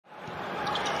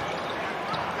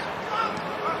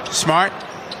Smart.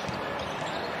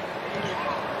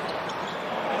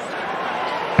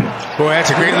 Boy,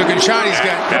 that's a great looking shot he's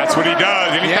got. That's what he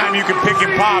does. Anytime you can pick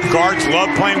and pop, guards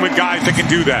love playing with guys that can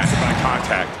do that by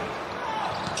contact.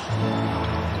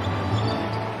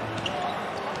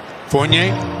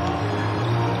 Fournier.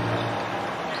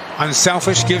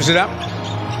 Unselfish, gives it up.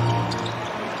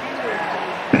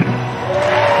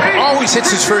 Always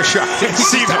hits his first shot.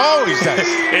 Always does.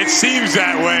 It seems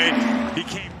that way. He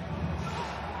came.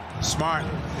 Smart.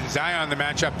 Zion the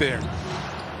matchup there.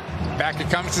 Back it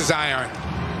comes to Zion.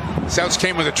 Celtics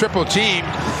came with a triple team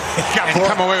and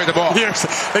come away with the ball. Yes,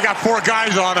 they got 4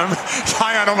 guys on him.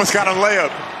 Zion almost got a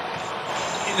layup.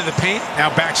 Into the paint. Now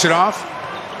backs it off.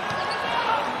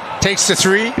 Takes the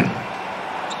 3.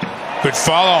 Good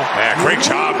follow. Yeah, great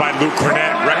job by Luke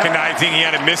Kornet, recognizing he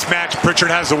had a mismatch.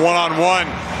 Pritchard has the one-on-one.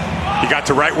 He got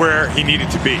to right where he needed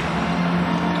to be.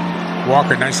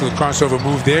 Walker, nice little crossover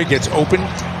move there. Gets open.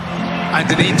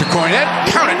 Underneath to Kornet.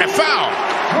 Counting the foul.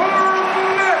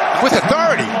 With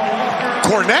authority.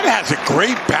 Kornet has a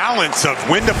great balance of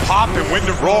when to pop and when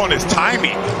to roll in his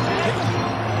timing.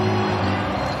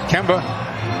 Kemba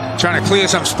trying to clear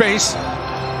some space.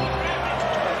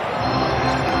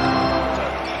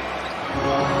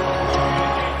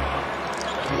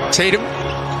 Tatum.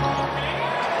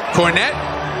 Kornet.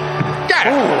 Got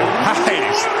it.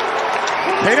 Nice.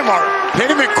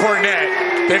 Tatum and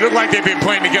Kornet, they look like they've been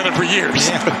playing together for years.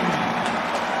 Yeah.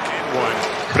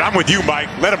 But I'm with you, Mike.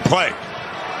 Let him play.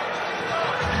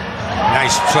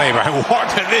 Nice play by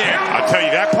Walker there. I'll tell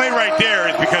you, that play right there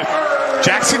is because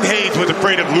Jackson Hayes was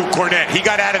afraid of Luke Kornet. He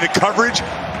got out of the coverage,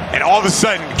 and all of a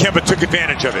sudden, Kemba took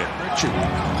advantage of it.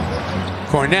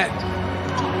 Kornet.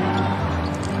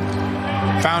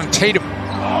 Found Tatum.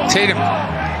 Tatum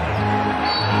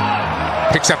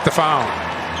picks up the foul.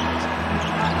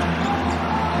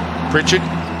 Pritchard.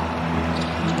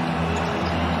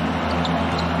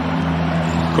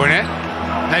 Kornet.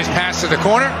 Nice pass to the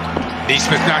corner.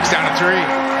 Neesmith knocks down a 3.